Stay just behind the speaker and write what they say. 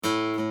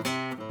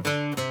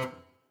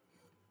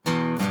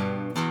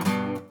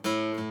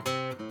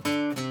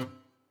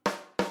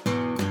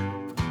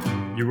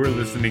You are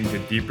listening to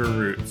Deeper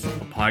Roots, a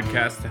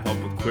podcast to help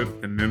equip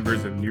the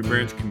members of New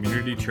Branch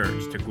Community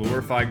Church to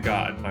glorify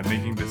God by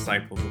making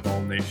disciples of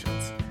all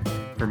nations.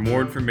 For more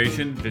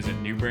information, visit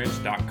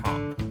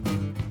newbranch.com.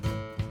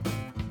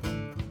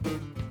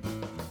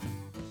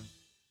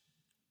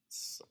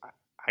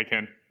 Hi,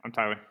 Ken. I'm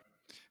Tyler.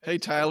 Hey,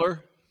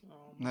 Tyler.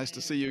 Nice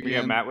to see you again. We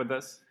have Matt with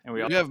us. And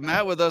we have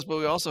Matt with us, but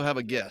we also have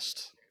a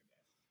guest.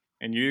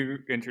 And you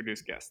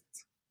introduce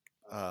guests.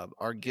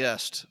 Our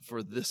guest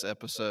for this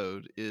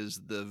episode is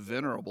the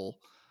Venerable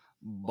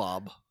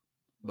Bob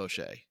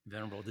Boucher.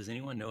 Venerable. Does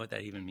anyone know what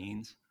that even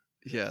means?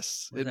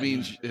 Yes, it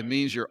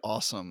means you're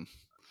awesome.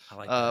 I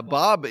like that.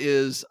 Bob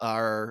is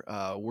our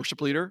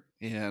worship leader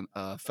and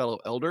fellow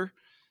elder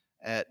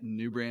at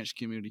New Branch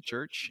Community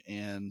Church,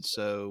 and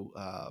so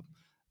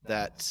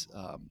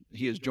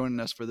he is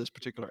joining us for this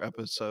particular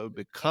episode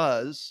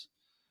because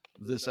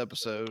this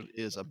episode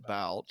is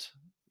about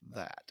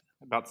that.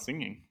 About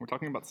singing. We're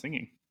talking about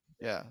singing.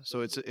 Yeah, so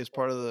it's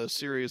part of the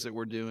series that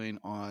we're doing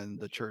on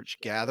the church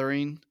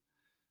gathering.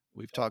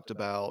 We've talked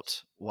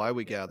about why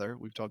we gather.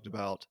 We've talked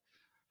about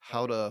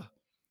how to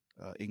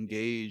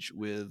engage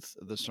with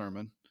the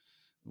sermon,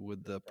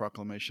 with the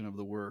proclamation of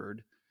the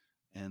word.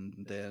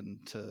 And then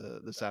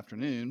this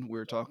afternoon,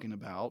 we're talking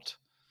about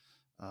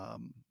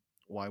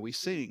why we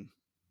sing,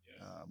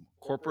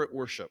 corporate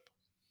worship.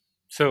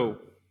 So,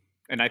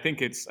 and I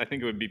think it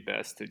would be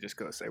best to just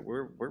go say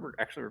we're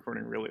actually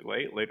recording really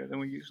later than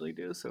we usually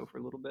do. So if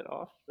we're a little bit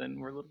off, then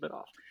we're a little bit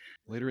off.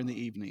 Later in the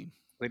evening.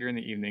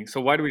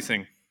 So why do we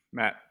sing?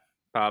 Matt,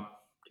 Bob,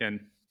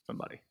 Ken,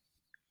 somebody.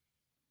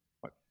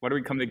 Why do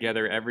we come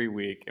together every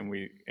week and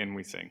we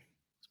sing?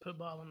 Let's put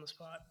Bob on the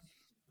spot.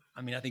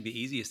 I mean, I think the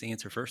easiest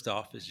answer, first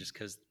off, is just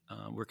because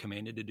we're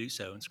commanded to do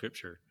so in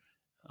Scripture.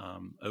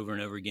 Over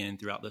and over again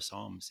throughout the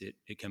Psalms,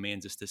 it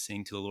commands us to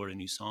sing to the Lord a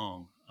new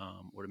song,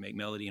 or to make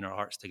melody in our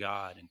hearts to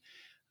God,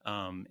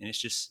 and it's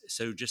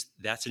just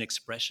that's an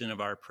expression of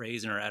our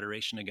praise and our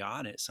adoration to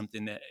God. It's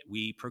something that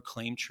we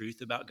proclaim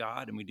truth about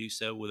God, and we do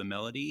so with a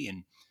melody,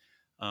 and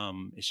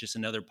it's just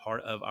another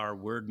part of our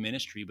word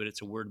ministry. But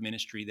it's a word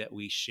ministry that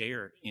we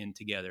share in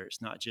together.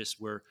 It's not just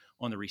we're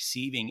on the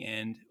receiving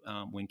end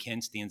when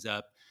Ken stands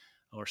up,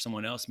 or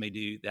someone else may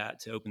do that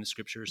to open the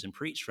Scriptures and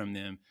preach from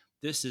them.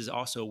 This is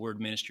also a word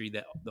ministry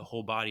that the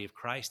whole body of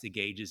Christ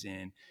engages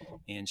in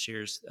and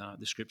shares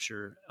the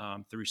Scripture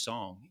through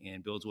song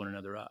and builds one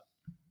another up.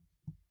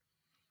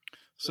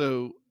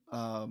 So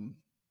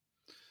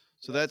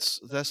that's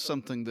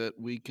something that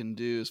we can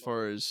do as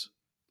far as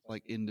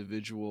like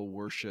individual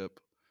worship.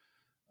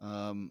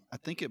 I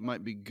think it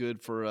might be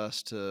good for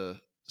us to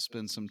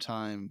spend some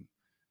time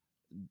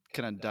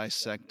kind of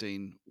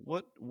dissecting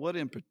what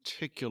in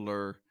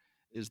particular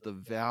is the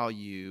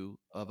value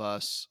of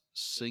us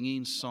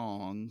singing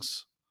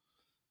songs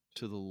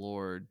to the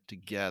Lord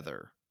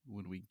together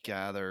when we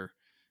gather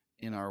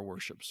in our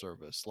worship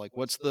service. Like,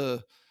 what's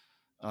the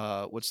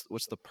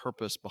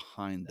purpose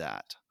behind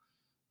that?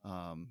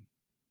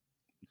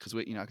 Because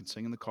I can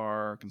sing in the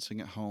car, I can sing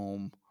at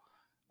home,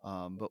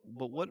 but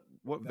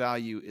what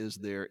value is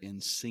there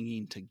in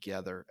singing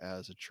together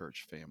as a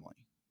church family?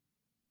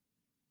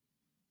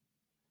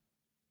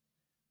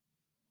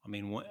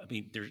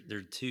 There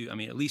are two.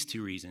 At least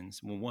two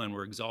reasons. Well, one,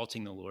 we're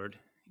exalting the Lord,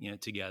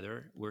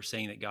 together. We're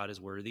saying that God is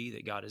worthy,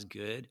 that God is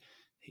good,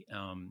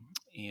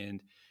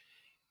 and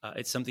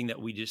it's something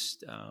that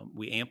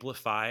we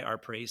amplify our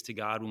praise to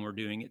God when we're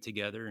doing it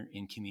together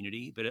in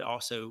community. But it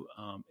also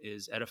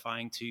is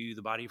edifying to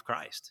the body of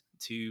Christ,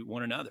 to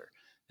one another.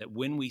 That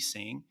when we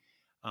sing,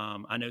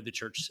 I know the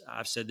church.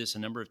 I've said this a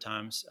number of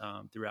times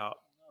throughout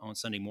on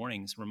Sunday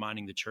mornings,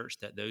 reminding the church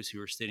that those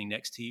who are sitting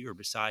next to you or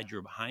beside you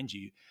or behind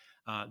you,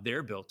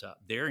 they're built up,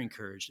 they're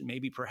encouraged.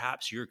 Maybe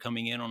perhaps you're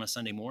coming in on a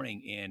Sunday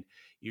morning and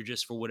you're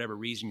just, for whatever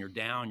reason, you're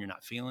down, you're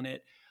not feeling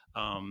it.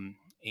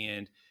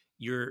 And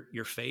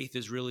your faith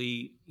is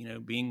really,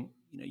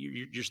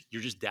 you're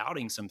just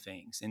doubting some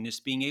things, and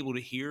just being able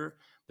to hear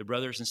the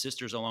brothers and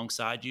sisters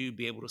alongside you,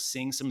 be able to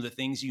sing some of the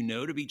things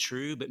to be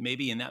true, but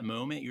maybe in that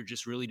moment you're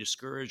just really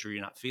discouraged or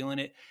you're not feeling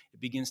it. It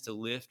begins to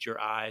lift your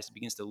eyes, it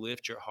begins to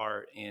lift your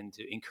heart and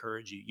to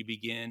encourage you. You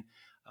begin,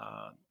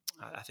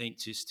 I think,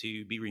 just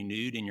to be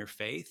renewed in your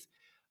faith.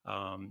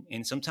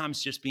 And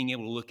sometimes just being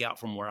able to look out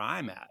from where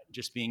I'm at,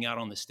 just being out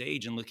on the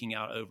stage and looking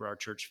out over our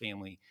church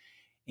family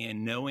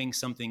and knowing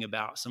something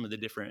about some of the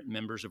different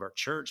members of our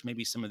church,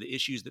 maybe some of the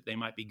issues that they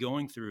might be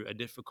going through, a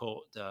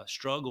difficult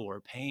struggle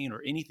or pain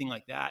or anything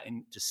like that.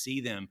 And to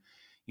see them,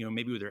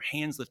 maybe with their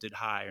hands lifted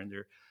high and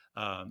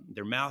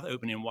their mouth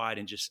open and wide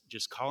and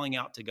just calling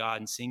out to God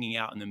and singing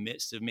out in the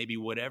midst of maybe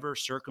whatever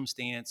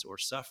circumstance or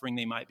suffering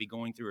they might be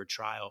going through or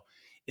trial.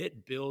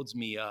 It builds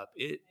me up.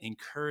 It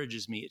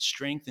encourages me. It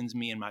strengthens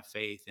me in my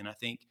faith. And I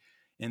think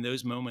in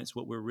those moments,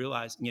 what we're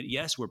realizing,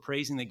 yes, we're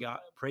praising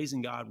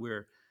God.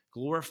 We're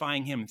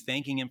glorifying Him and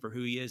thanking Him for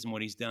who He is and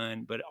what He's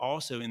done. But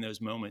also in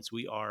those moments,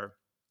 we are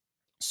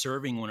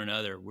serving one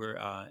another. We're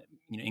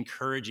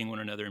encouraging one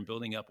another and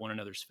building up one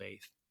another's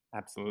faith.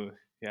 Absolutely,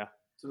 yeah.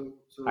 So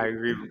I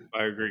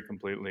agree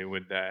completely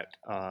with that.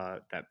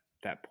 That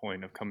that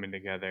point of coming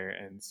together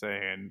and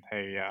saying,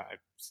 "Hey, yeah,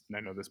 I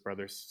know this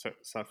brother's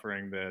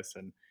suffering this,"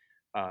 and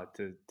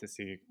to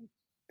see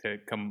to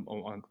come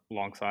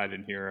alongside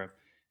and hear,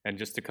 and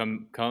just to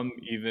come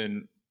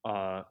even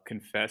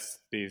confess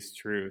these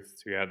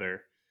truths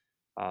together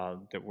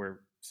that we're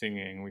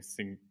singing. We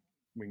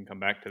can come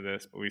back to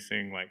this, but we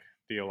sing like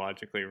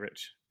theologically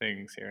rich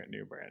things here at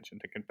New Branch,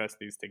 and to confess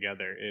these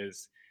together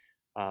is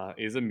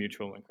a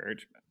mutual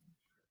encouragement.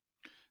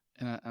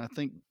 And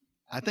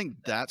I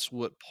think that's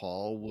what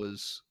Paul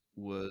was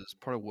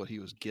part of what he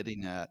was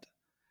getting at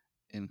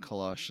in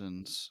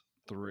Colossians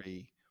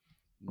 3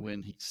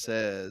 when he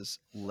says,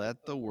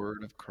 "Let the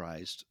word of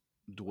Christ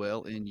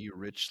dwell in you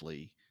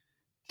richly,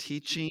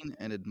 teaching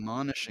and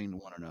admonishing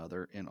one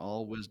another in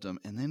all wisdom."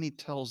 And then he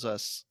tells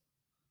us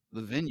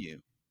the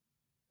venue,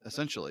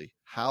 essentially,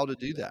 how to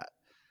do that.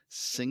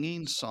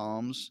 Singing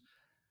psalms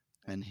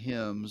and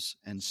hymns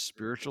and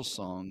spiritual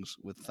songs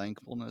with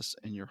thankfulness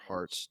in your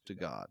hearts to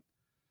God.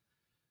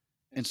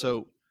 And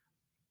so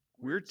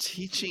we're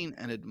teaching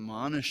and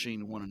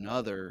admonishing one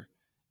another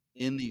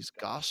in these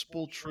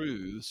gospel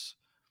truths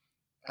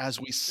as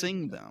we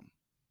sing them.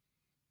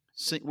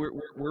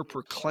 We're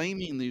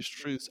proclaiming these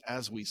truths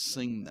as we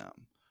sing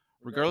them,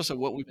 regardless of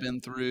what we've been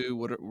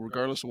through,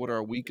 regardless of what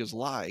our week is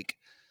like.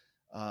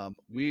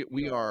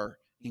 We are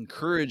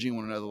encouraging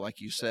one another, like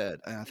you said,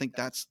 and I think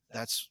that's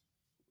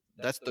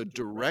the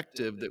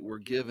directive that we're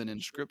given in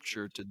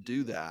Scripture to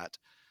do that.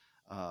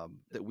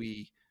 That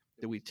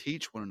we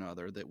teach one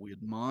another, that we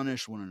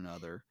admonish one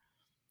another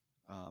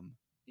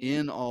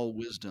in all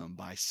wisdom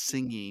by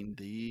singing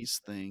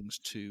these things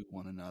to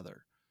one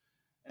another.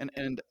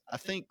 And I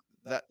think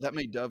that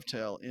may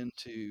dovetail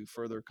into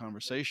further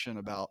conversation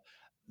about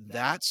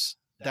that's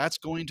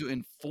going to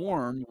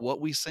inform what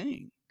we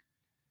sing.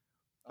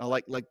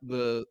 Like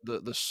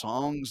the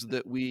songs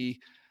that we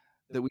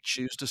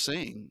choose to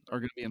sing are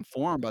going to be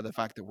informed by the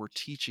fact that we're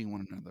teaching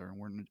one another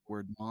and we're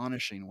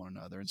admonishing one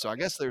another. And so I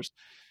guess there's,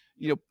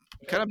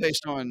 kind of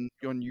based on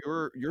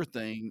your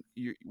thing,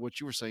 what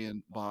you were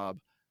saying, Bob.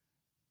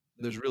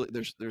 There's really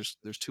there's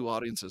two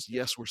audiences.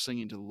 Yes, we're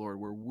singing to the Lord,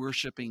 we're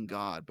worshiping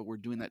God, but we're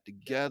doing that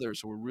together.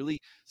 So we're really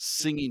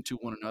singing to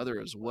one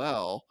another as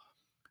well,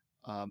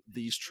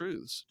 these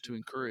truths to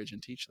encourage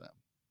and teach them.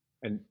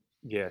 And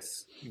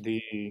yes,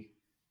 the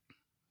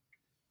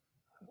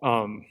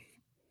um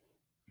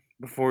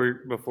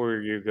before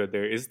you go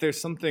there, is there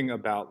something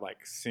about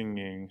like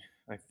singing?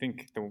 I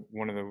think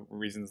one of the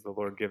reasons the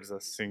Lord gives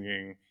us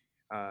singing,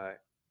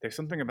 there's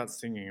something about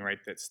singing, right,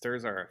 that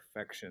stirs our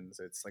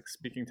affections. It's like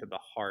speaking to the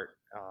heart,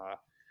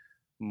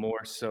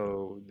 more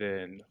so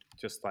than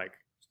just like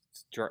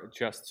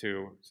just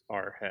to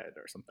our head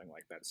or something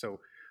like that. So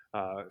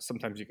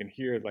sometimes you can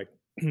hear like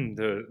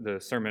the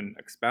sermon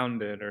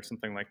expounded or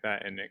something like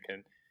that, and it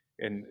can,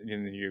 and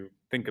you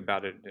think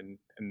about it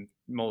and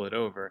mull it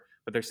over.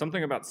 But there's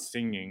something about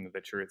singing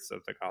the truths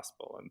of the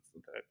gospel, and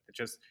that it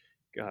just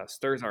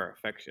stirs our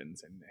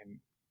affections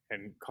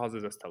and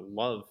causes us to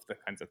love the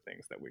kinds of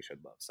things that we should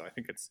love. So I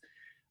think it's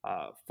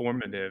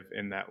formative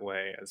in that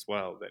way as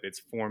well, that it's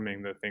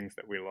forming the things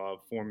that we love,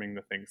 forming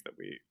the things that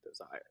we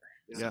desire.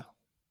 Yeah.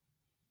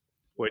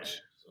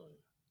 Which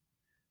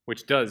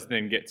does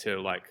then get to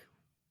like,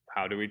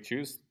 how do we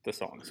choose the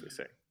songs we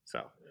sing?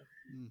 So,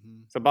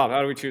 so Bob,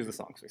 how do we choose the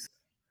songs we sing?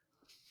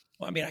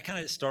 Well, I mean, I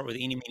kind of start with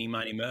Eeny, Meeny,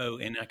 Miny, Mo,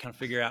 and I kind of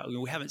figure out,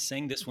 we haven't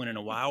sang this one in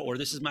a while, or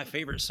this is my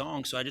favorite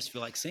song, so I just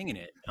feel like singing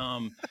it.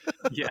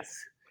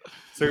 Yes.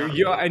 So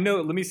I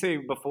know. Let me say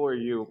before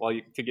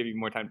to give you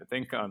more time to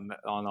think on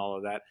all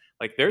of that.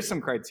 Like, there's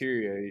some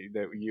criteria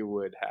that you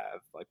would have,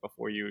 like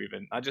before you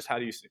even, not just how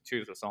do you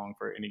choose a song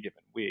for any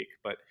given week,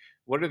 but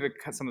what are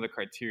some of the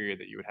criteria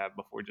that you would have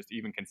before just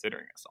even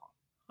considering a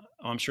song?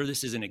 I'm sure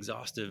this isn't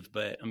exhaustive,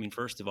 but I mean,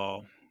 first of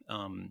all,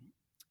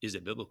 is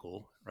it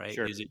biblical, right?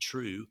 Sure. Is it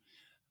true?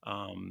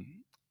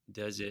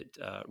 Does it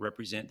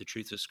represent the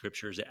truth of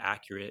Scripture? Is it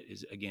accurate?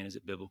 Is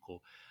it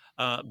biblical?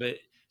 But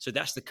so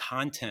that's the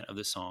content of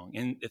the song.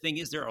 And the thing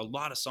is, there are a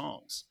lot of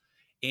songs,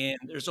 and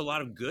there's a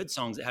lot of good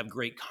songs that have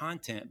great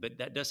content, but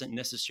that doesn't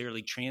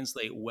necessarily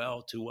translate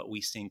well to what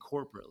we sing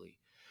corporately.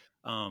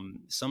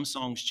 Some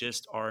songs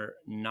just are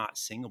not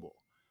singable.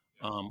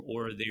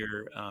 Or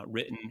they're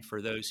written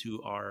for those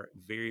who are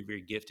very,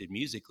 very gifted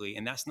musically,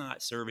 and that's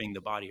not serving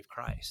the body of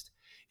Christ.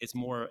 It's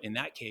more, in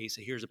that case,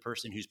 here's a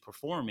person who's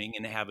performing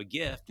and they have a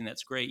gift, and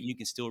that's great. You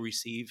can still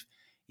receive,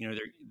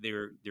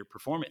 their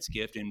performance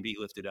gift and be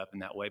lifted up in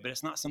that way. But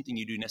it's not something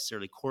you do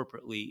necessarily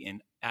corporately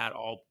and add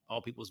all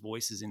people's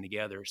voices in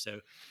together. So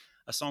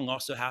a song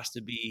also has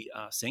to be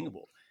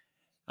singable,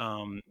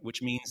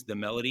 which means the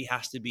melody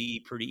has to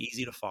be pretty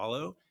easy to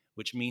follow,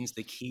 which means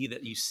the key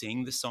that you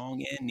sing the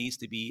song in needs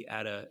to be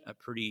at a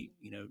pretty,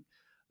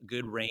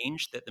 good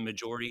range that the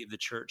majority of the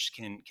church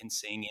can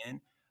sing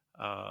in,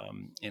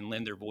 and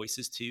lend their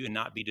voices to, and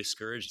not be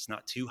discouraged. It's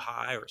not too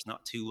high or it's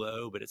not too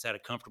low, but it's at a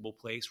comfortable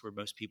place where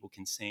most people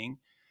can sing.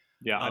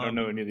 Yeah, I don't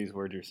know Um, any of these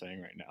words you're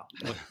saying right now,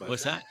 but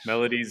what's that?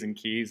 melodies and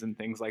keys and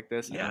things like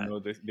this, I don't Yeah. know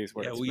these Yeah,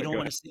 words, well, you but don't go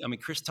want ahead. to see. I mean,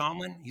 Chris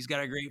Tomlin, he's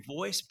got a great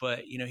voice, but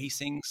he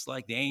sings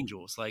like the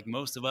angels. Like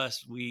most of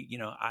us,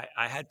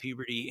 I had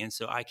puberty, and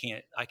so I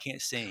can't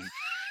sing,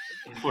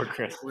 and, Poor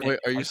Chris. Wait,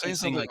 are I you can't saying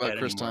sing something like about that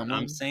Chris anymore. I'm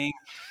Tomlin? saying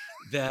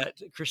that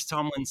Chris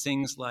Tomlin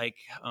sings like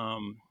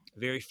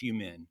very few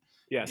men,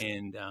 Yes.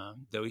 and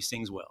though he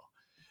sings well,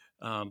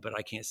 but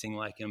I can't sing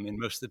like him, and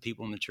most of the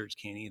people in the church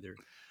can't either.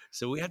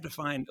 So we have to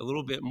find a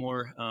little bit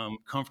more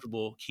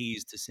comfortable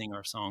keys to sing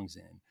our songs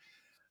in.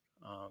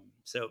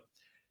 So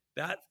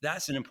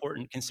that's an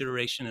important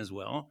consideration as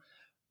well.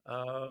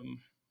 Um,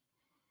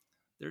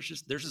 there's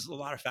just a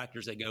lot of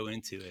factors that go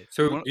into it.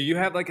 So One, do you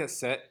have like a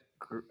set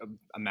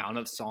amount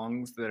of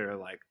songs that are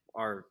like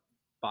our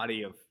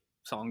body of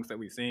songs that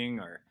we sing,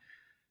 or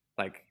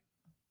like,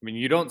 I mean,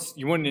 you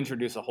wouldn't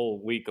introduce a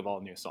whole week of all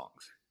new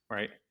songs,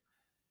 right?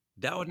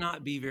 That would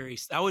not be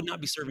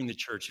serving the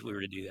church if we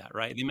were to do that,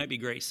 right? They might be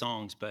great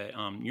songs, but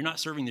you're not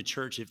serving the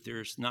church if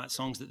there's not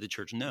songs that the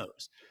church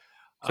knows.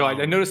 So I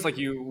Um, noticed like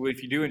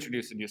if you do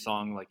introduce a new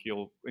song, like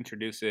you'll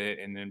introduce it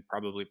and then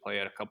probably play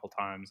it a couple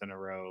times in a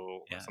row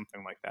or yeah,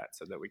 something like that,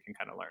 so that we can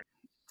kind of learn.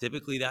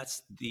 typically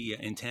that's the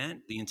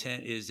intent. The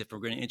intent is if we're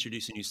going to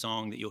introduce a new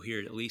song, that you'll hear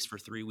it at least for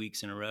 3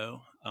 weeks in a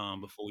row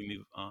before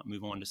we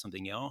move on to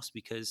something else,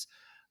 because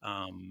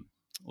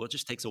well, it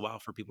just takes a while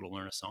for people to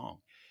learn a song.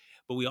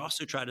 But we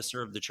also try to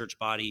serve the church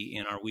body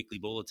in our weekly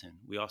bulletin.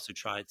 We also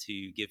try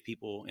to give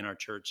people in our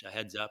church a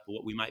heads up of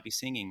what we might be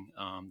singing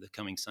the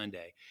coming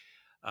Sunday.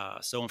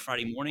 So on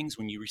Friday mornings,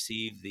 when you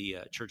receive the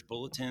church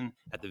bulletin,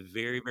 at the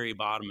very, very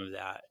bottom of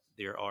that,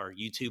 there are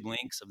YouTube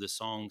links of the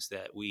songs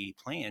that we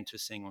plan to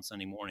sing on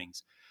Sunday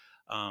mornings.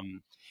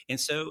 Um, and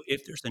so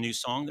if there's a new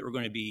song that we're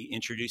going to be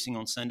introducing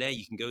on Sunday,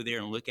 you can go there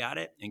and look at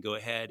it and go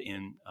ahead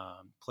and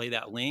play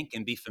that link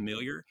and be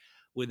familiar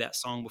with that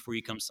song before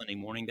you come Sunday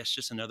morning. That's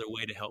just another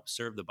way to help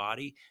serve the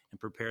body and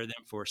prepare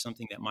them for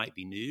something that might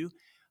be new,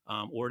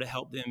 or to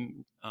help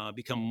them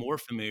become more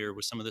familiar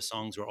with some of the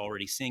songs we're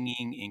already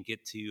singing and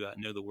get to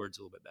know the words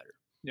a little bit better.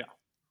 Yeah,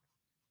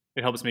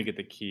 it helps me get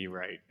the key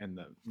right and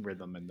the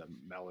rhythm and the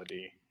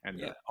melody and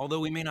Yeah, the. although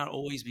we may not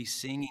always be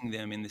singing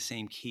them in the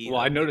same key Well,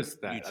 I of the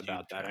noticed that YouTube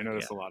about that. I track. Yeah.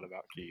 noticed a lot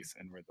about keys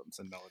and rhythms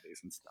and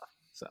melodies and stuff.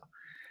 So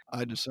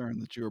I discern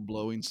that you are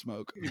blowing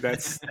smoke.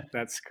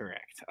 that's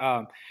correct.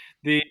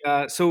 The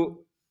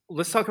so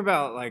let's talk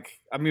about, like,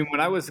 I mean, when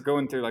I was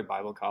going through like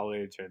Bible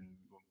college and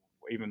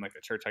even like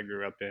the church I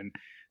grew up in,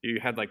 you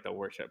had like the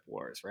worship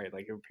wars, right?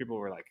 Like people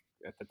were like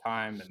at the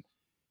time, and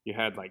you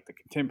had like the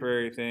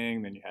contemporary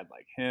thing, then you had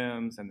like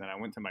hymns, and then I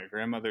went to my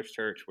grandmother's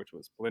church, which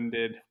was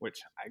blended, which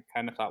I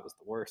kind of thought was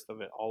the worst of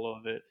it. All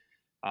of it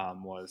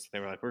was they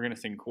were like, we're gonna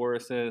sing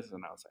choruses,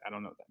 and I was like, I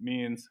don't know what that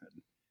means.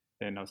 And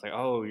then I was like,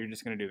 oh, you're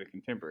just gonna do the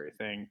contemporary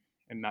thing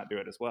and not do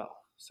it as well.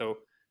 So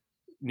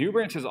New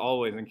Branch has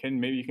always, and Ken,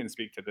 maybe you can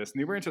speak to this.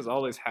 New Branch has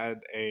always had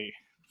a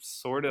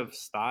sort of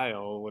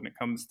style when it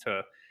comes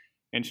to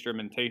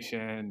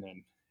instrumentation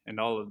and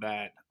all of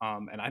that.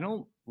 And I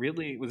don't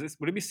really would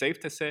it be safe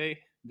to say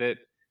that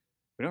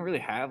we don't really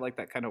have like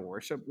that kind of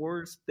worship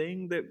wars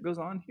thing that goes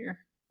on here?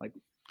 Like,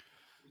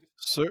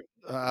 So,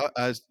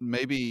 as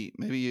maybe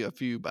a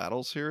few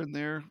battles here and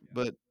there,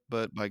 but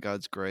by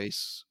God's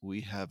grace,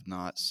 we have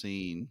not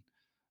seen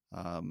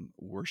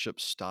worship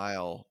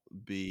style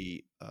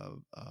be a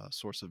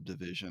source of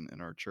division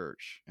in our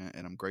church,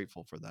 and I'm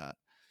grateful for that.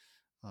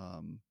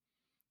 Um,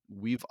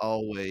 we've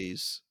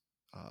always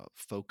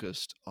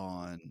focused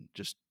on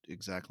just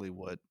exactly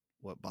what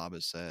Bob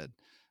has said,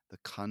 the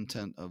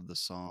content of the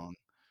song,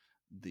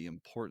 the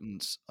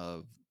importance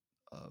of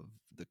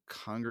the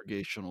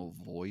congregational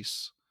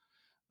voice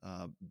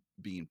uh,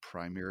 being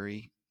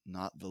primary,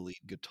 not the lead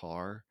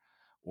guitar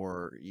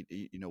or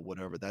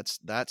whatever.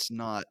 That's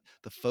not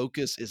the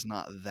focus. Is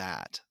not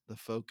that the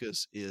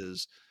focus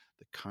is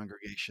the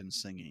congregation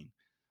singing.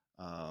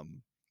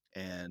 Um,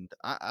 and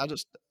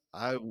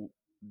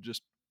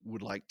just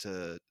would like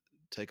to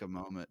take a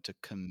moment to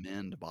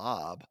commend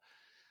Bob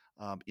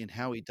in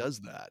how he does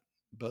that.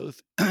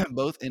 Both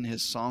both in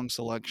his song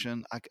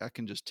selection, I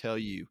can just tell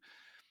you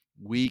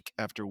week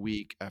after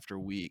week after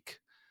week,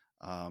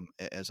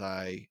 as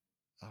I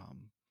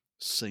um,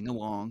 sing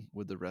along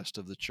with the rest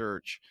of the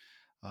church,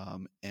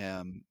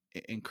 am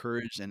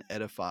encouraged and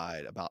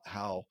edified about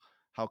how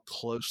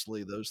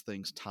closely those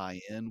things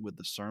tie in with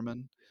the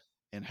sermon,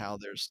 and how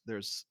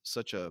there's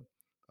such a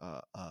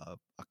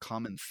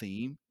common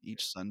theme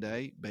each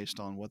Sunday based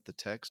on what the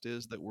text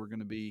is that we're going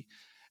to be.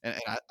 And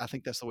I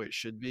think that's the way it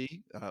should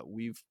be.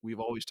 We've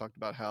always talked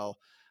about how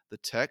the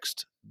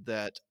text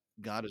that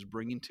God is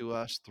bringing to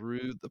us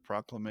through the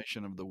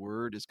proclamation of the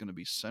word is going to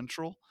be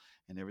central,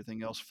 and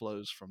everything else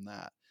flows from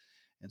that.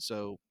 And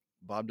so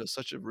Bob does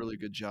such a really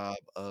good job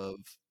of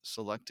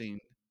selecting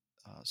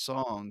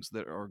songs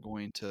that are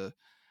going to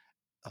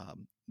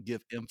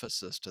give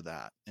emphasis to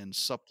that and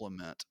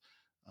supplement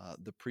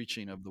the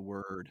preaching of the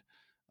word.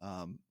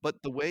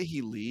 But the way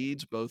he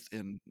leads, both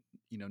in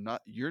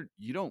not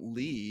you don't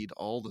lead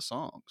all the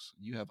songs.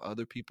 You have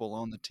other people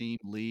on the team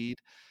lead.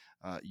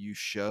 You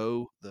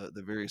show the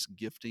various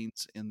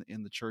giftings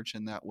in the church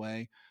in that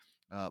way.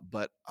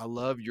 But I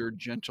love your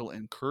gentle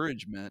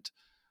encouragement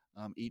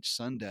each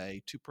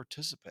Sunday to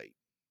participate.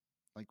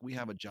 Like, we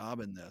have a job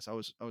in this. I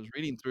was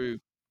reading through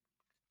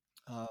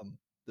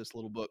this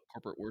little book,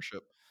 Corporate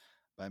Worship,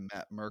 by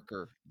Matt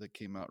Merker, that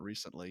came out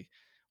recently.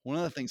 One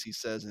of the things he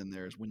says in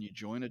there is, when you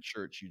join a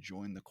church, you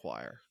join the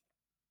choir.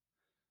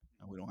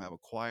 Now, we don't have a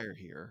choir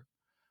here,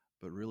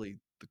 but really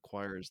the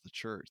choir is the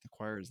church. The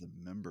choir is the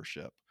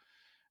membership,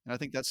 and I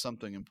think that's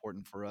something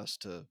important for us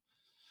to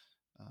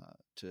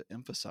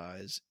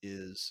emphasize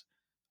is,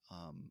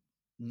 um,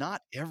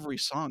 not every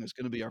song is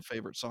going to be our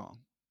favorite song,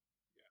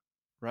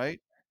 right?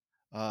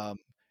 Um,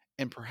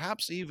 and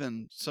perhaps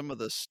even some of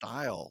the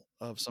style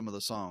of some of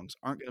the songs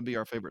aren't going to be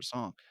our favorite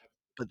song,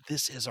 but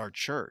this is our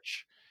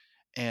church.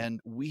 And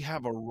we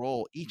have a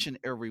role, each and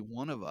every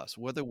one of us,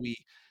 whether we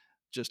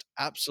just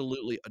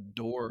absolutely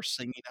adore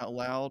singing out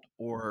loud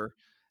or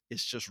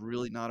it's just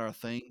really not our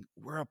thing.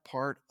 We're a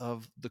part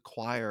of the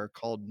choir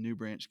called New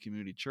Branch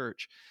Community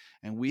Church,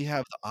 and we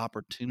have the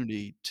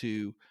opportunity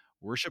to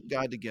worship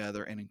God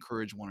together and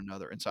encourage one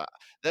another. And so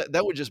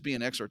that would just be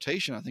an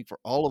exhortation, I think, for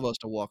all of us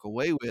to walk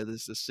away with,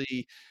 is to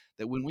see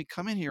that when we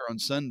come in here on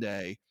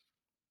Sunday,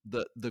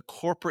 the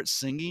corporate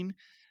singing,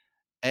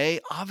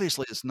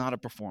 obviously it's not a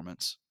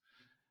performance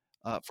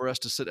for us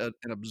to sit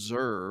and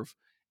observe.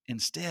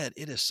 Instead,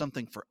 it is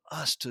something for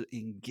us to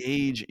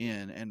engage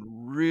in and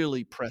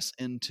really press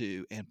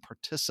into and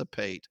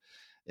participate.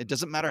 It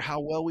doesn't matter how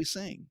well we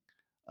sing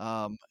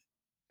um,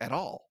 at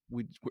all.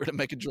 We're to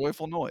make a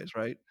joyful noise,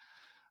 right?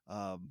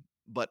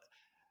 But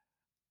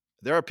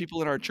there are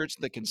people in our church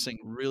that can sing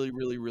really,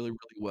 really, really,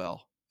 really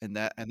well, and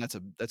that's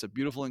a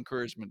beautiful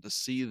encouragement to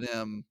see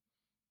them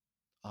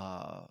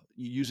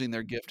using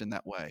their gift in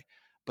that way.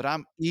 But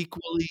I'm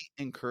equally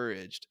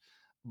encouraged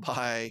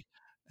by,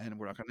 and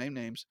we're not going to name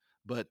names,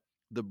 but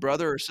the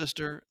brother or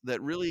sister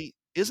that really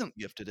isn't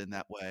gifted in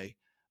that way,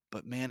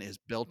 but man is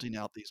belting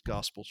out these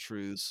gospel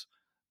truths,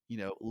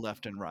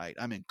 left and right.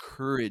 I'm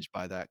encouraged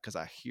by that because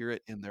I hear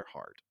it in their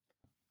heart.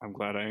 I'm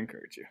glad I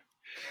encourage you.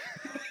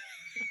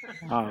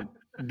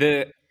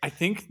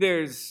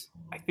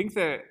 I think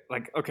that,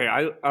 like, okay,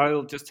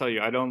 I'll just tell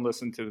you, I don't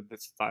listen to the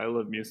style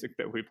of music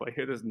that we play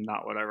here. This is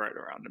not what I ride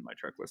around in my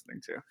truck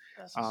listening to.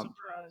 That's a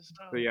surprise.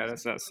 But yeah,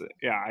 that's it.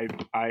 Yeah,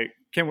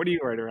 Ken, what do you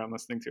ride around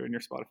listening to in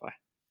your Spotify?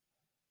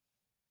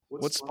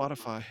 What's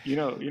Spotify? You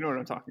know what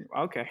I'm talking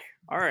about. Okay,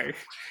 all right.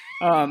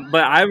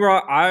 But I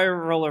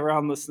roll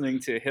around listening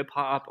to hip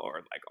hop or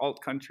like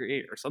alt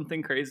country or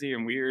something crazy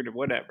and weird or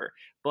whatever.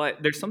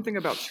 But there's something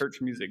about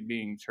church music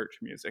being church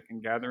music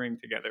and gathering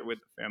together with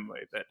the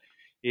family that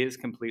is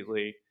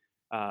completely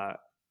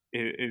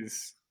it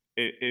is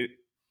it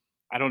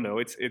I don't know.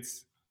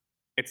 It's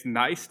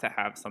nice to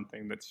have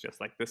something that's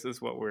just like, this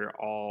is what we're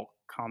all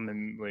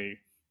commonly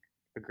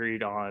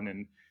agreed on,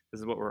 and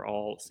this is what we're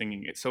all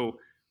singing it. So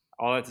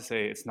all that to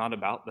say, it's not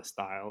about the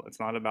style, it's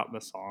not about the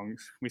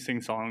songs. We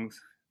sing songs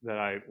that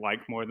I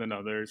like more than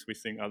others, we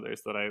sing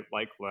others that I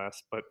like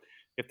less, but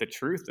if the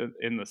truth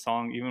in the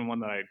song, even one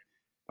that I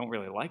don't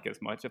really like as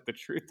much, if the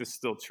truth is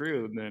still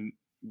true, then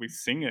we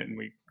sing it and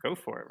we go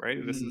for it,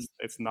 right? This is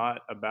It's not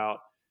about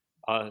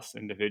us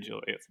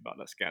individually, it's about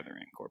us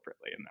gathering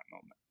corporately in that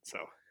moment. So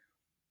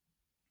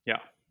yeah.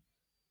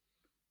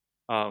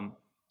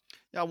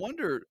 Yeah, I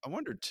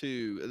wonder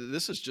too.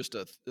 This is just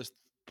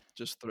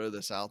throw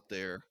this out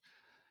there.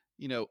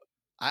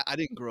 I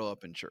didn't grow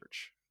up in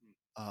church.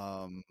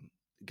 Um,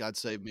 God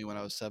saved me when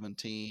I was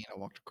 17. I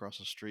walked across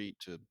the street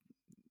to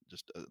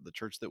just the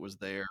church that was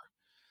there.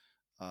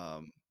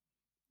 Um,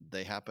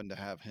 they happened to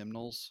have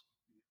hymnals,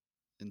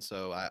 and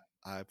so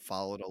I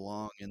followed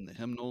along in the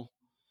hymnal,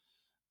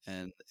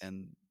 and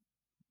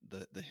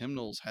the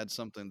hymnals had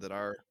something that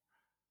our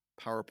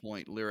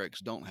PowerPoint lyrics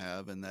don't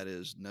have, and that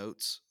is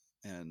notes.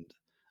 And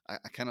I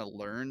kind of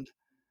learned,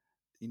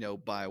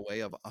 by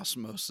way of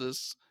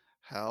osmosis,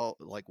 how,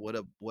 like, what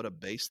a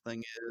bass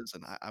thing is.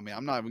 And I mean,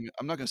 I'm not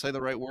going to say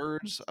the right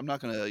words. I'm not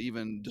going to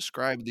even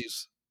describe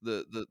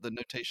the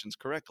notations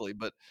correctly,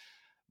 but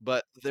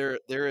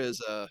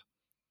there's a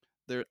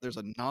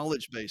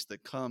knowledge base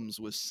that comes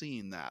with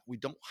seeing that. We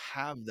don't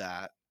have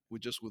that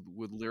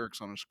with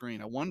lyrics on a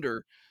screen. I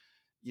wonder,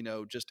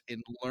 just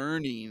in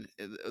learning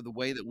the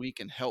way that we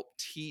can help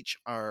teach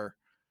our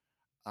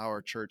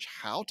church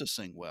how to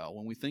sing well.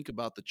 When we think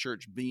about the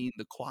church being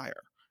the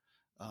choir,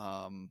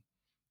 um,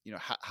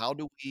 how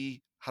do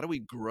we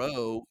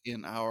grow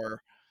in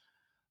our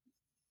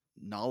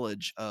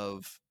knowledge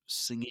of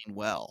singing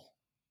well?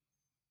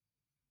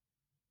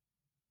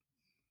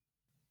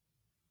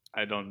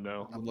 I don't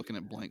know. I'm looking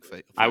at blank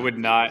I would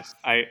not. faces.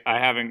 I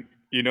haven't.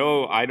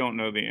 I don't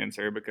know the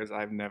answer because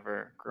I've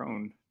never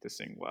grown to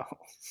sing well.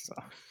 So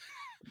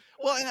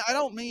Well, and I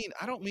don't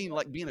mean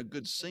like being a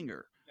good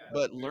singer,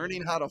 but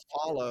learning how to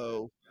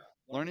follow.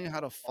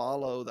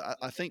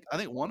 I think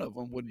one of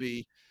them would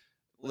be,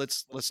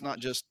 let's not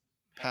just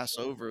pass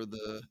over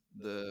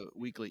the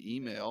weekly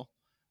email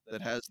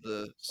that has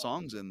the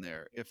songs in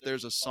there. If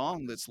there's a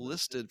song that's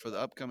listed for the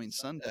upcoming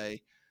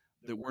Sunday,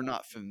 that we're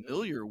not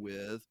familiar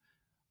with,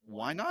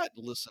 why not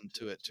listen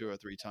to it 2 or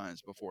 3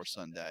 times before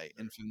Sunday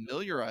and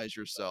familiarize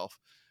yourself?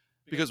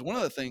 Because one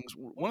of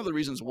the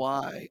reasons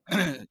why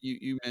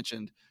you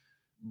mentioned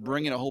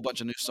bringing a whole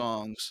bunch of new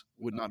songs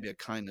would not be a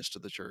kindness to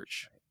the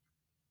church.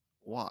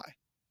 Why?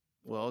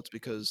 Well, it's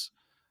because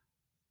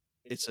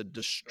it's a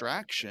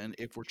distraction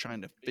if we're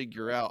trying to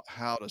figure out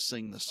how to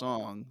sing the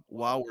song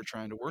while we're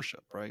trying to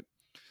worship, right?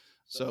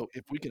 So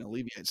if we can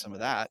alleviate some of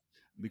that,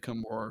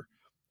 become more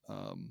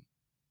um,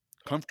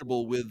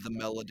 comfortable with the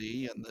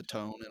melody and the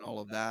tone and all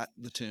of that,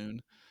 the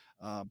tune,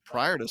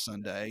 prior to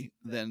Sunday,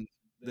 then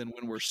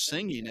when we're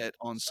singing it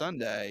on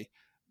Sunday,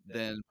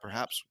 then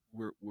perhaps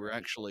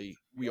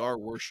we are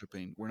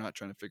worshiping. We're not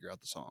trying to figure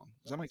out the song.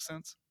 Does that make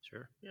sense?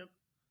 Sure. Yep.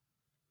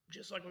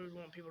 Just like we would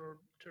want people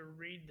to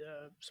read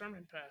the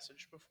sermon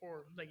passage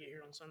before they get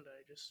here on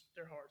Sunday, just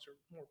their hearts are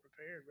more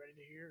prepared, ready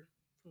to hear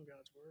from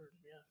God's word.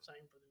 Yeah,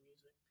 same for the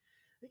music.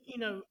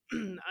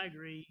 I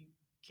agree,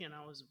 Ken.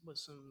 I was with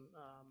some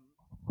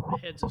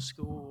heads of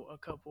school a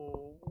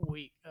couple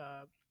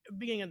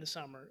beginning of the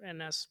summer, and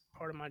that's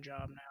part of my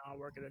job now. I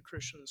work at a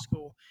Christian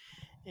school,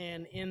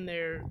 and in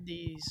there,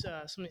 these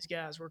some of these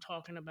guys were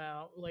talking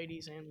about,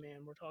 ladies and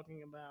men were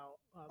talking about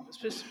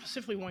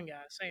specifically one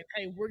guy saying,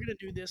 "Hey, we're going to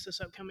do this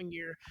upcoming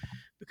year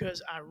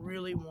because I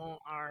really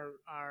want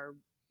our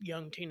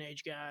young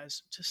teenage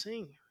guys to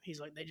sing." He's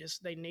like,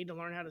 they need to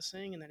learn how to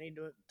sing, and they need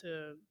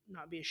to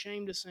not be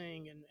ashamed to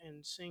sing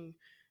and sing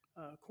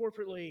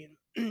corporately.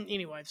 And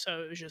anyway,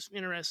 so it was just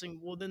interesting.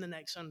 Well, then the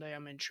next Sunday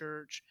I'm in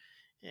church,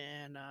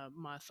 and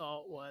my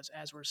thought was,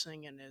 as we're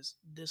singing, is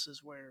this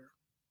is where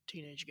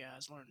teenage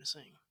guys learn to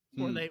sing,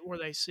 where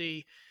they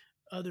see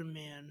other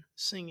men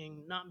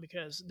singing, not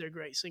because they're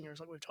great singers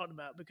like we've talked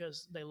about,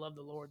 because they love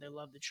the Lord, they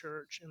love the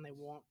church, and they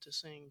want to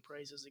sing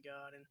praises to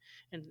God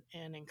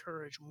and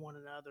encourage one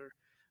another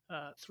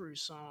through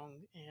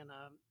song,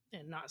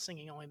 and not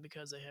singing only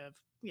because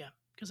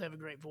because they have a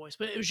great voice.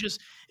 But it was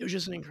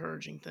just an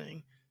encouraging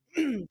thing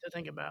to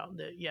think about,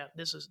 that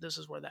this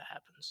is where that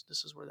happens.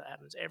 This is where that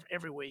happens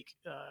every week.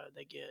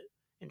 They get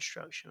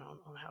instruction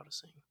on how to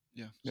sing.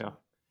 Yeah. Yeah.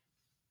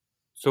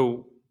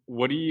 So,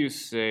 what do you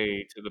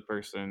say to the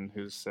person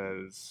who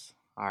says,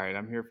 "All right,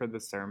 I'm here for the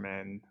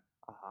sermon.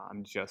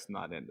 I'm just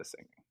not into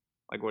singing"?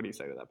 Like, what do you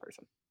say to that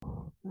person?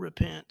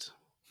 Repent.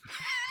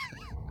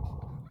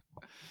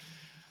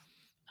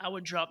 I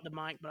would drop the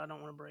mic, but I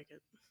don't want to break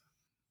it.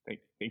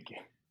 Thank you.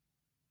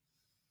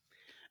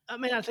 I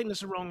mean, I think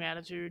that's a wrong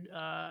attitude.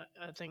 I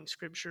think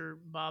Scripture,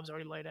 Bob's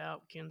already laid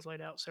out, Ken's laid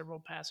out several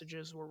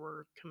passages where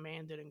we're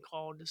commanded and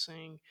called to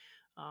sing.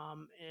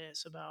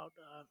 It's about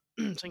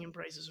singing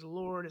praises to the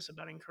Lord. It's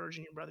about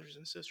encouraging your brothers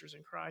and sisters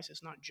in Christ.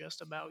 It's not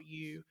just about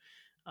you.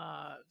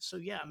 So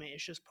yeah, I mean,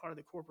 it's just part of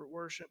the corporate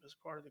worship. It's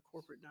part of the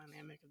corporate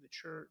dynamic of the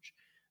church,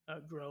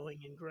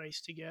 growing in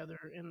grace together.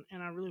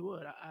 And I really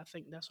would. I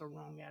think that's a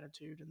wrong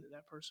attitude, and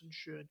that person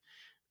should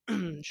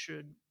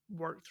should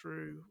work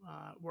through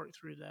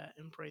that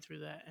and pray through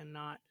that, and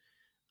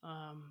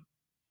um,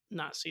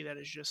 not see that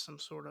as just some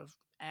sort of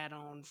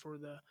add-on for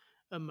the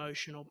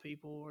emotional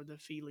people or the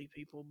feely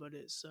people, but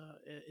it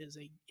is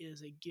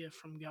a gift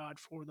from God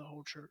for the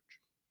whole church.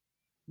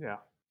 Yeah.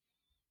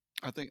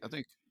 I think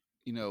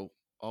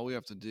all we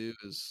have to do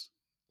is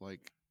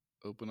like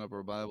open up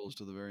our Bibles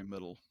to the very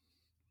middle,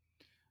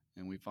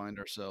 and we find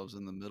ourselves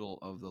in the middle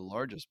of the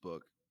largest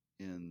book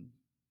in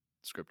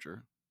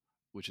Scripture,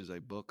 which is a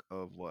book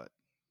of what?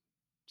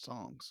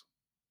 Songs.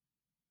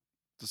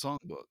 The song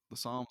book. The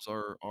Psalms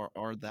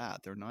are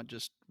that. They're not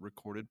just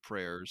recorded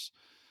prayers.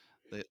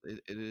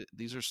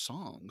 These are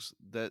songs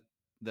that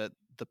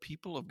the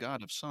people of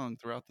God have sung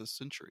throughout the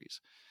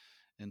centuries.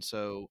 And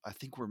so I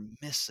think we're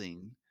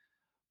missing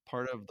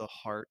part of the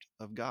heart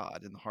of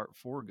God and the heart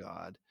for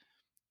God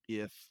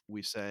if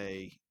we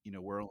say,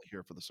 we're only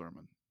here for the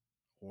sermon,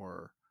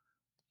 or,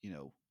 you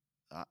know,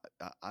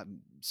 I'm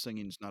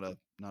singing's not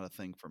a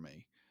thing for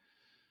me.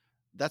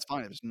 That's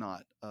fine if it's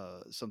not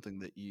something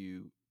that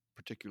you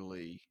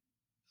particularly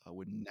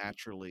would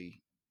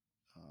naturally,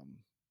 um,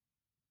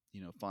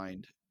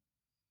 find,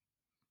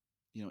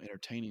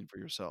 entertaining for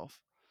yourself.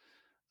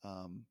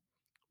 Um,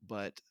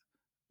 but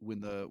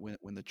when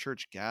the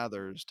church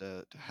gathers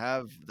to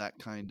have that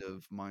kind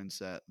of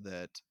mindset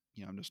that,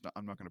 I'm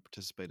not going to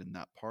participate in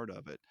that part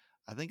of it,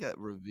 I think that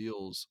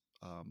reveals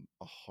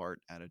a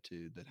heart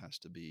attitude that has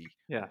to be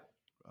Yeah.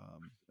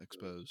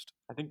 exposed.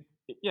 I think,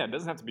 yeah, it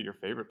doesn't have to be your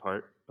favorite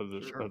part of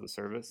Sure. the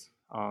service.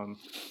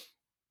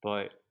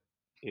 But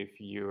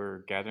if you're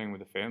gathering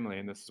with a family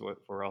and this is what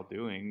we're all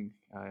doing,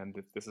 and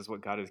if this is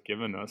what God has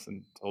given us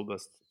and told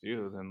us to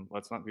do, then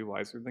let's not be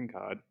wiser than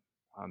God.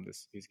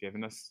 He's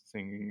given us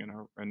singing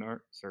in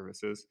our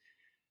services.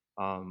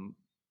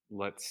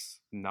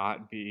 Let's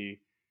not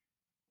be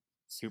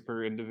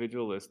super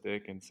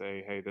individualistic and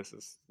say, "Hey, this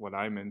is what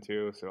I'm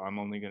into, so I'm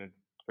only going to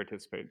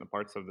participate in the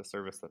parts of the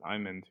service that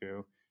I'm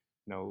into."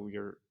 No,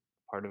 you're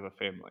part of a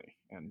family,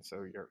 and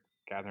so you're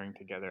gathering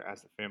together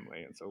as a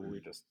family, and so we're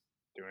just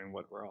doing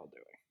what we're all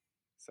doing.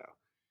 So,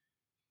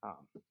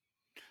 um,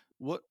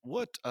 What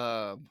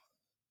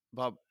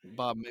Bob,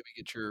 maybe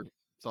get your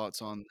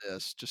thoughts on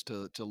this just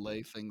to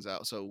lay things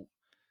out. So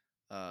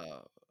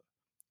uh,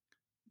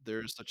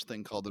 there's such a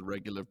thing called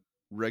the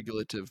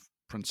regulative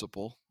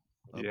principle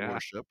of Yeah.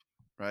 worship,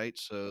 right?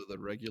 So the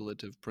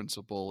regulative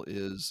principle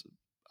is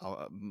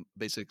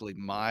basically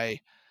my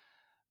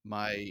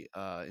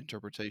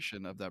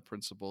interpretation of that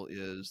principle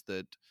is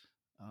that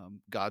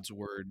God's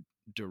word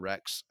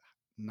directs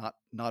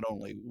not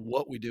only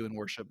what we do in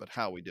worship but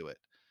how we do it.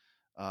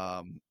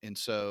 And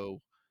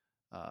so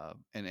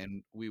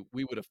and we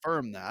would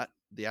affirm that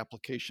the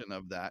application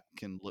of that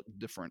can look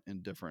different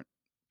in different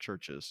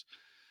churches.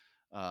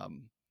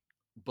 Um,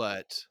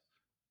 but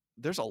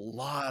there's a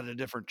lot of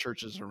different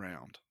churches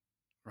around,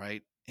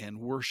 right? And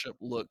worship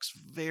looks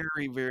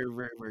very, very,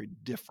 very, very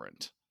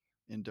different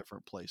in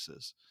different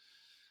places.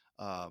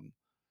 Um,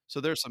 so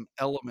there's some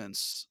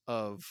elements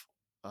of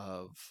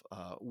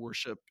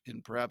worship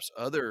in perhaps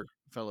other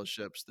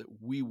fellowships that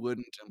we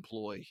wouldn't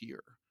employ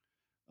here.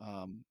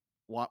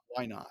 Why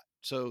not?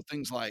 So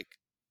things like,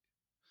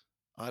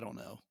 I don't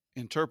know,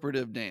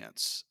 interpretive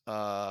dance.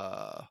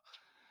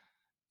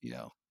 You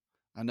know,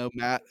 I know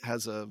Matt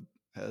has a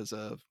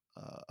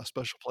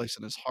special place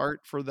in his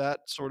heart for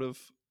that sort of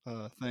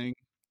thing.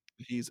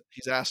 He's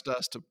asked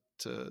us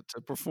to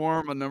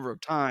perform a number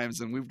of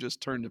times, and we've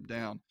just turned him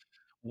down.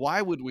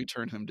 Why would we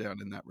turn him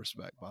down in that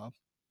respect, Bob?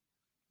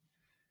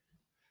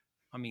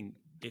 I mean,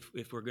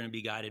 if we're going to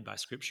be guided by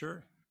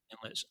Scripture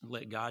and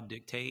let God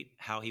dictate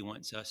how He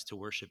wants us to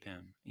worship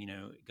Him,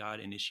 God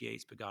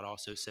initiates, but God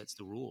also sets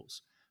the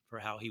rules for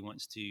how He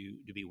wants to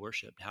be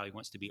worshipped, how He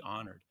wants to be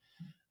honored.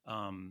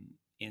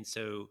 And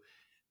so,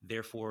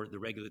 therefore, the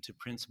regulative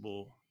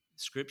principle,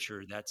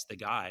 Scripture, that's the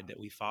guide that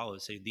we follow.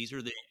 So these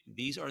are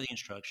the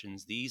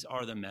instructions, these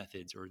are the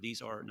methods, or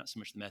these are not so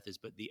much the methods,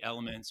 but the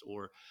elements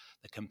or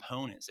the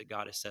components that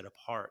God has set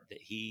apart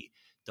that He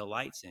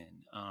delights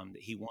in,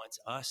 that He wants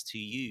us to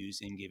use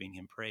in giving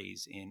Him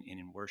praise and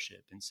in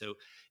worship. And so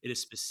it is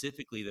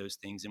specifically those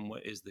things. And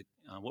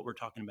what we're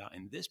talking about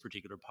in this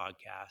particular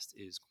podcast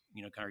is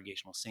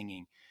congregational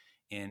singing.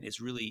 And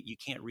it's really, you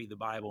can't read the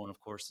Bible, and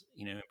of course,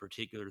 in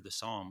particular the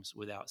Psalms,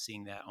 without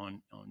seeing that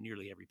on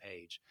nearly every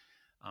page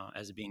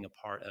as being a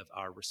part of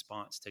our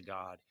response to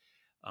God.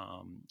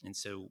 And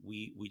so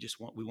we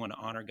want to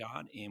honor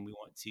God, and we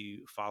want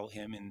to follow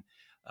Him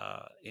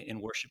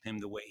and worship Him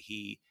the way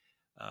He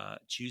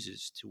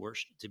chooses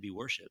to be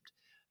worshipped.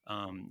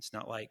 It's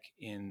not like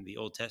in the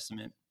Old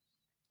Testament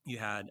you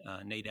had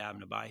Nadab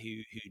and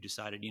Abihu who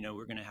decided,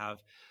 we're going to have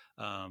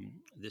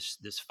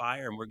this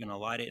fire and we're going to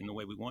light it in the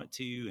way we want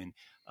to, and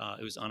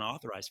it was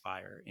unauthorized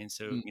fire, and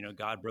so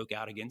God broke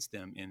out against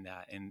them in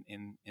that, and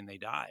they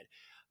died.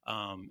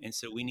 And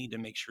so we need to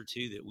make sure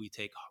too that we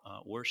take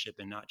worship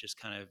and not just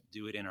kind of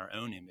do it in our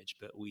own image,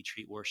 but we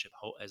treat worship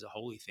as a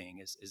holy thing,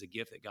 as a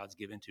gift that God's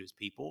given to His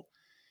people,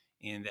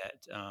 and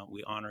that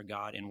we honor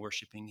God in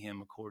worshiping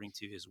Him according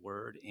to His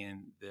word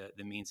and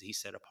the means that He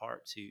set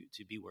apart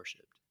to be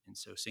worshipped. And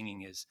so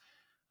singing is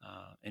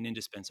an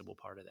indispensable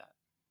part of that.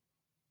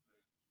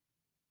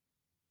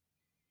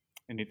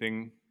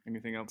 Anything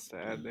else to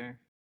add there?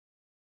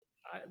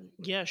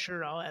 Yeah,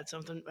 sure. I'll add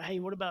something. Hey,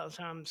 what about the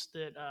times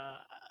that,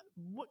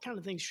 what kind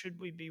of things should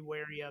we be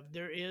wary of?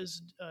 There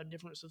is a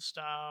difference of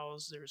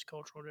styles. There's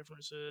cultural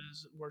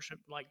differences. Worship,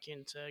 like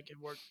Ken said, could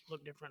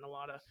look different in a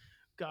lot of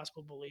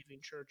gospel believing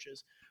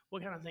churches.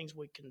 What kind of things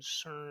would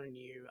concern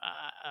you?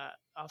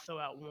 I'll throw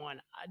out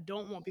one. I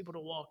don't want people to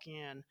walk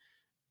in,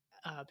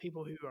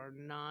 people who are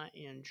not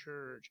in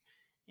church,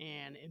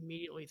 and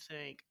immediately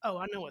think, "Oh,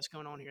 I know what's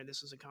going on here.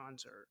 This is a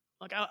concert."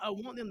 Like I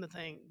want them to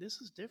think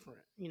this is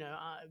different,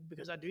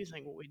 because I do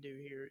think what we do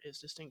here is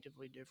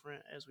distinctively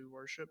different as we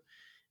worship,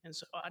 and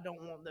so I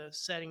don't want the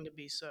setting to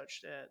be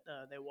such that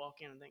they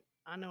walk in and think,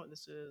 "I know what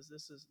this is.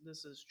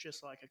 This is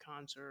just like a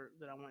concert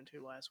that I went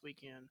to last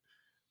weekend.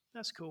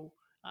 That's cool."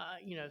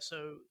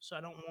 So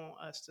I don't want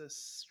us to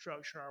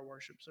structure our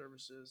worship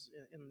services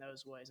in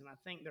those ways. And I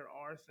think there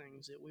are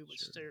things that we would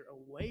steer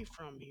away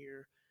from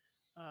here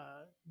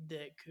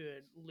that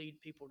could lead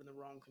people to the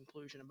wrong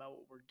conclusion about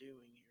what we're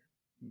doing here.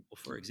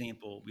 Well, for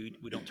example,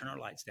 we don't turn our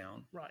lights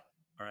down. Right.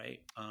 All right.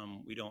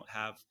 We don't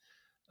have,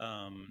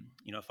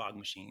 a fog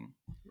machine.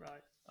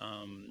 Right.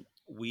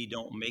 We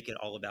don't make it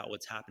all about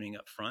what's happening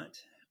up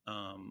front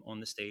on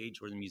the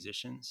stage or the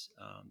musicians.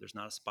 There's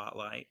not a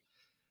spotlight.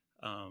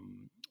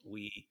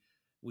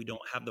 We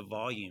don't have the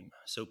volume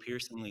so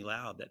piercingly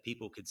loud that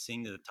people could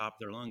sing to the top of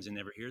their lungs and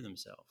never hear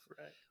themselves.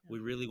 Right. We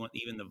really want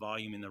even the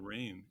volume in the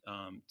room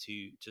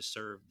to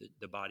serve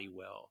the body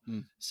well,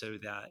 so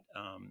that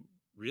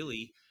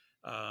really,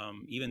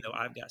 even though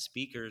I've got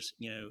speakers,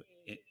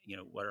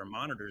 what are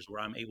monitors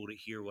where I'm able to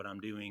hear what I'm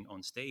doing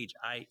on stage,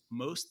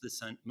 most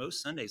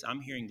Sundays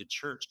I'm hearing the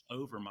church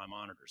over my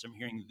monitors. I'm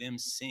hearing them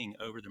sing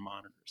over their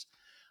monitors.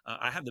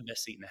 I have the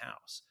best seat in the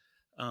house.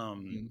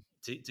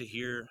 To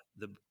hear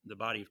the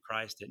body of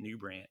Christ at New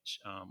Branch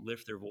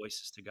lift their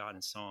voices to God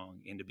in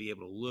song, and to be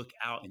able to look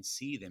out and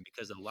see them,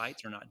 because the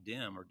lights are not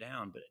dim or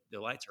down, but the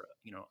lights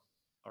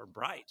are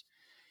bright.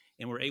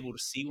 and we're able to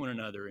see one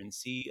another and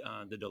see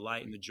the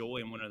delight and the joy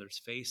in one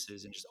another's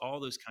faces, and just all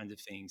those kinds of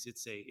things.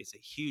 It's a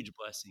huge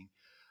blessing.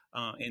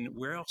 And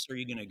where else are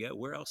you going to go?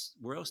 Where else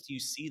do you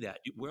see that?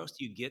 Where else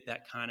do you get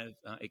that kind of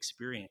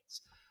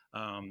experience?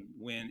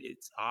 When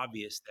it's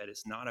obvious that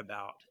it's not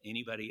about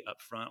anybody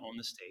up front on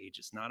the stage,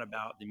 it's not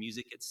about the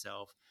music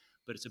itself,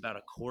 but it's about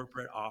a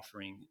corporate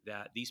offering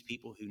that these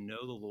people who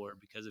know the Lord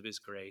because of His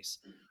grace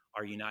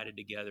are united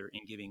together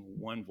in giving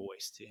one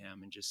voice to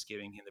Him and just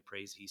giving Him the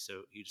praise He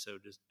so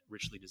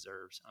richly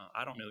deserves.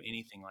 I don't know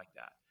anything like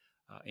that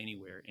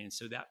anywhere, and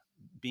so that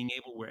being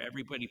able where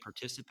everybody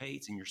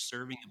participates and you're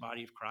serving the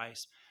body of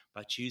Christ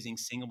by choosing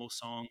singable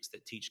songs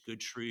that teach good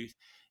truth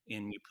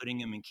and you're putting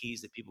them in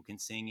keys that people can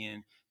sing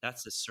in,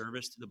 that's a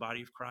service to the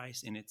body of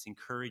Christ, and it's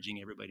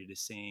encouraging everybody to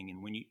sing.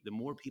 And the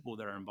more people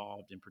that are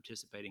involved in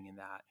participating in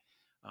that,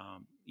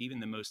 even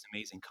the most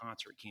amazing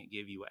concert can't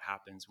give you what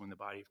happens when the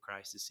body of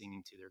Christ is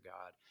singing to their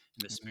God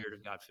and the Spirit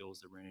of God fills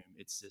the room.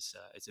 It's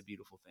a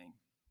beautiful thing.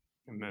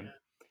 Amen.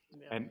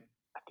 Yeah. And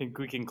I think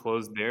we can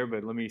close there,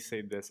 but let me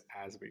say this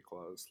as we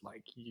close.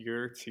 Like,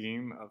 your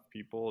team of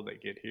people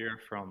that get here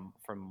from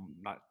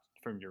not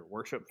from your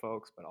worship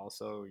folks, but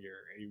also your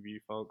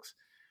AV folks,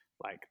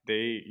 like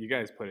you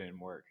guys put in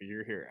work.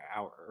 You're here an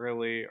hour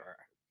early, or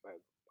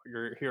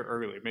you're here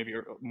early, maybe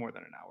more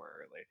than an hour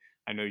early.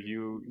 I know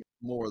you.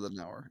 More than an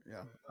hour.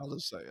 Yeah, I'll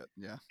just say it.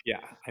 Yeah. Yeah,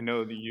 I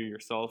know that you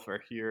yourself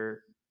are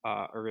here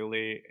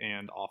early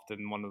and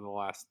often one of the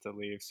last to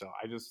leave. So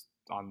I just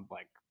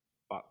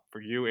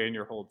for you and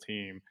your whole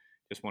team,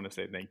 just want to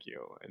say thank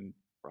you in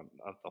front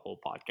of the whole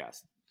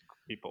podcast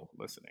people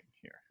listening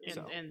here.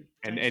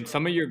 And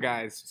some of your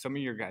guys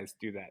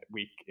do that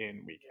week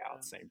in, week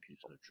out, same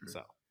people.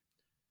 So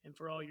and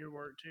for all your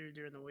work too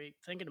during the week,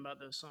 thinking about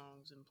those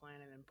songs and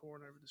planning and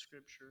pouring over the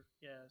scripture.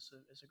 Yeah,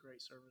 it's a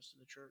great service to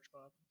the church,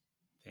 Bob.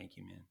 Thank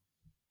you, man.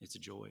 It's a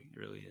joy. It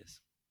really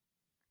is.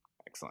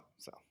 Excellent.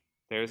 So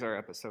there's our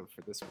episode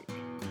for this week.